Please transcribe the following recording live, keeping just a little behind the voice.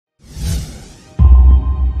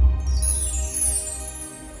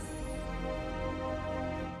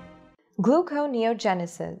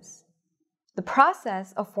Gluconeogenesis, the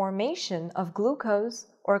process of formation of glucose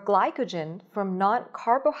or glycogen from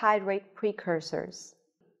non-carbohydrate precursors.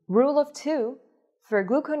 Rule of 2 for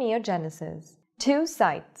gluconeogenesis. 2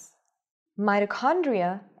 sites: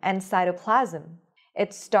 mitochondria and cytoplasm.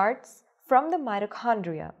 It starts from the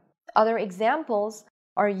mitochondria. Other examples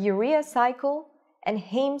are urea cycle and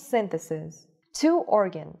heme synthesis. 2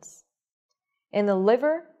 organs. In the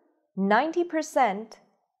liver, 90%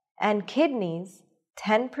 and kidneys,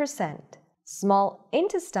 10%. Small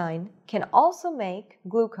intestine can also make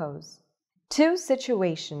glucose. 2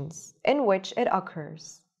 situations in which it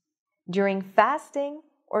occurs: during fasting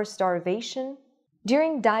or starvation,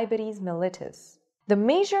 during diabetes mellitus. The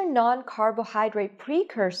major non-carbohydrate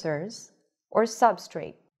precursors or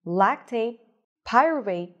substrate: lactate,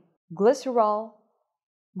 pyruvate, glycerol,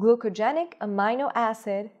 glucogenic amino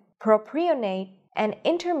acid, propionate, and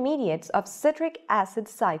intermediates of citric acid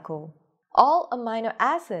cycle. All amino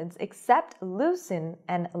acids except leucine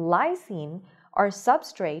and lysine are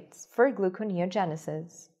substrates for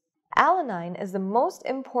gluconeogenesis. Alanine is the most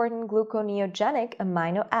important gluconeogenic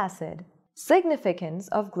amino acid. Significance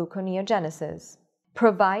of gluconeogenesis: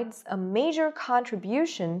 provides a major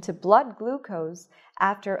contribution to blood glucose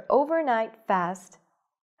after overnight fast,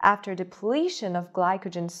 after depletion of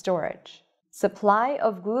glycogen storage. Supply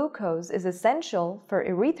of glucose is essential for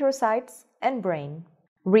erythrocytes and brain.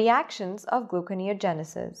 Reactions of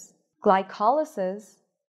gluconeogenesis: glycolysis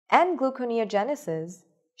and gluconeogenesis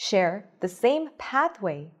share the same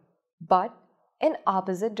pathway, but in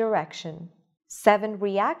opposite direction. 7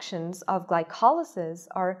 reactions of glycolysis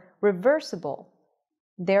are reversible,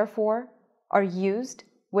 therefore are used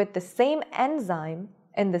with the same enzyme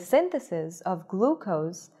in the synthesis of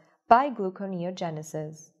glucose by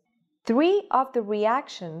gluconeogenesis. 3 of the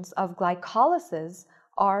reactions of glycolysis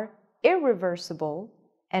are irreversible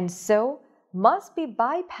and so must be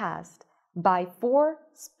bypassed by 4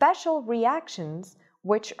 special reactions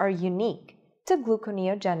which are unique to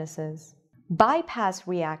gluconeogenesis. Bypass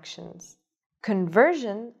reactions: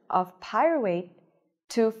 conversion of pyruvate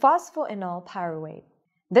to phosphoenolpyruvate.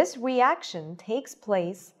 This reaction takes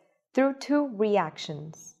place through 2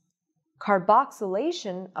 reactions: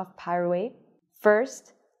 carboxylation of pyruvate.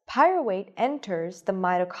 First, pyruvate enters the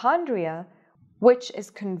mitochondria, which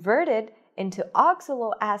is converted into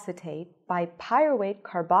oxaloacetate by pyruvate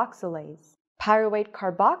carboxylase. Pyruvate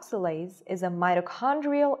carboxylase is a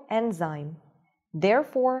mitochondrial enzyme.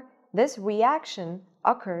 Therefore, this reaction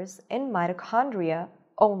occurs in mitochondria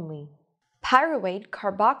only. Pyruvate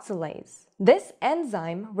carboxylase. This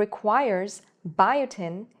enzyme requires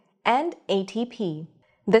biotin and ATP.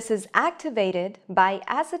 This is activated by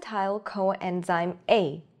acetyl coenzyme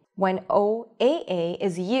A. When OAA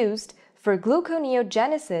is used for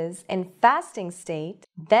gluconeogenesis in fasting state,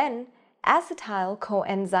 then acetyl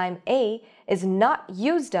coenzyme A is not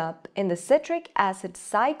used up in the citric acid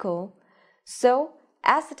cycle, so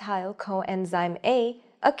acetyl coenzyme A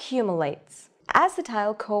accumulates.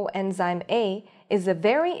 Acetyl coenzyme A is a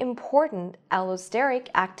very important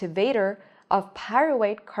allosteric activator of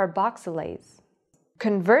pyruvate carboxylase.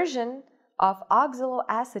 Conversion of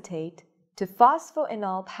oxaloacetate to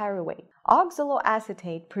phosphoenolpyruvate.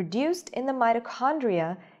 Oxaloacetate produced in the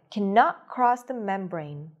mitochondria cannot cross the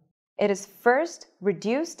membrane. It is first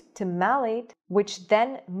reduced to malate, which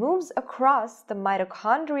then moves across the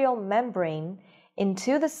mitochondrial membrane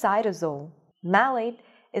into the cytosol. Malate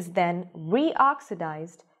is then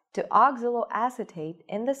reoxidized to oxaloacetate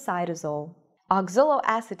in the cytosol.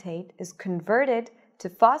 Oxaloacetate is converted to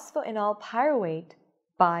phosphoenolpyruvate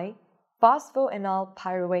by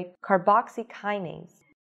phosphoenolpyruvate carboxykinase.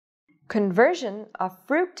 Conversion of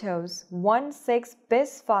fructose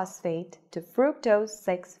 1,6-bisphosphate to fructose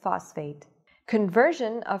 6-phosphate.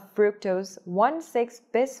 Conversion of fructose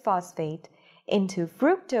 1,6-bisphosphate into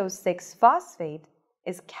fructose 6-phosphate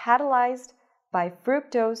is catalyzed by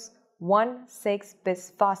fructose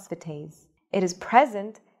 1,6-bisphosphatase. It is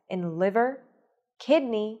present in liver,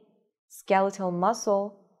 kidney, skeletal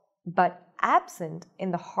muscle, but absent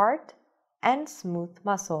in the heart and smooth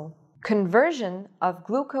muscle. Conversion of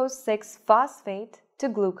glucose 6-phosphate to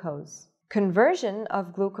glucose. Conversion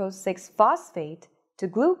of glucose 6-phosphate to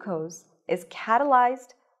glucose is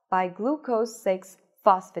catalyzed by glucose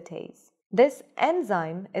 6-phosphatase. This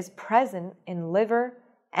enzyme is present in liver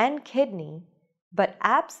and kidney, but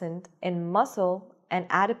absent in muscle and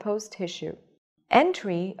adipose tissue.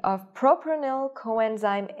 Entry of propionyl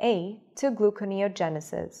coenzyme A to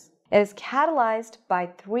gluconeogenesis. It is catalyzed by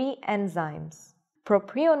 3 enzymes: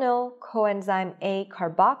 propionyl coenzyme A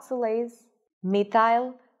carboxylase,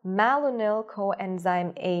 methyl malonyl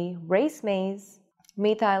coenzyme A racemase,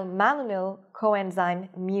 methylmalonyl coenzyme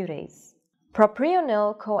mutase.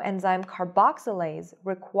 Propionyl coenzyme carboxylase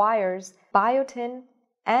requires biotin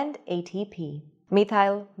and ATP.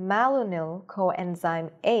 Methylmalonyl coenzyme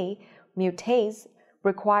A mutase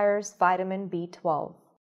requires vitamin B12.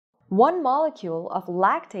 One molecule of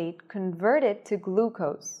lactate converted to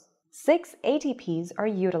glucose. 6 ATPs are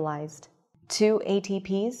utilized. 2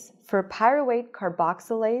 ATPs for pyruvate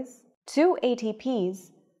carboxylase, 2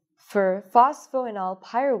 ATPs for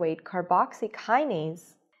phosphoenolpyruvate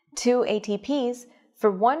carboxykinase, 2 ATPs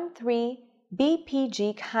for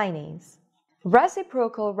 1,3-BPG kinase.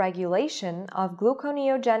 Reciprocal regulation of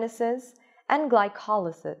gluconeogenesis and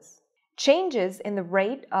glycolysis. Changes in the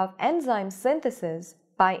rate of enzyme synthesis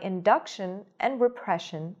by induction and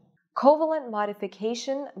repression. Covalent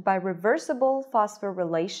modification by reversible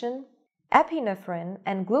phosphorylation. Epinephrine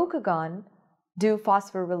and glucagon do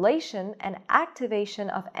phosphorylation and activation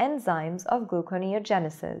of enzymes of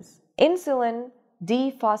gluconeogenesis. Insulin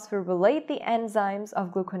dephosphorylate the enzymes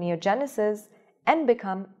of gluconeogenesis and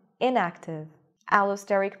become inactive.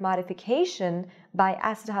 Allosteric modification by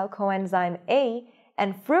acetyl coenzyme A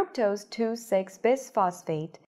and fructose 2,6-bisphosphate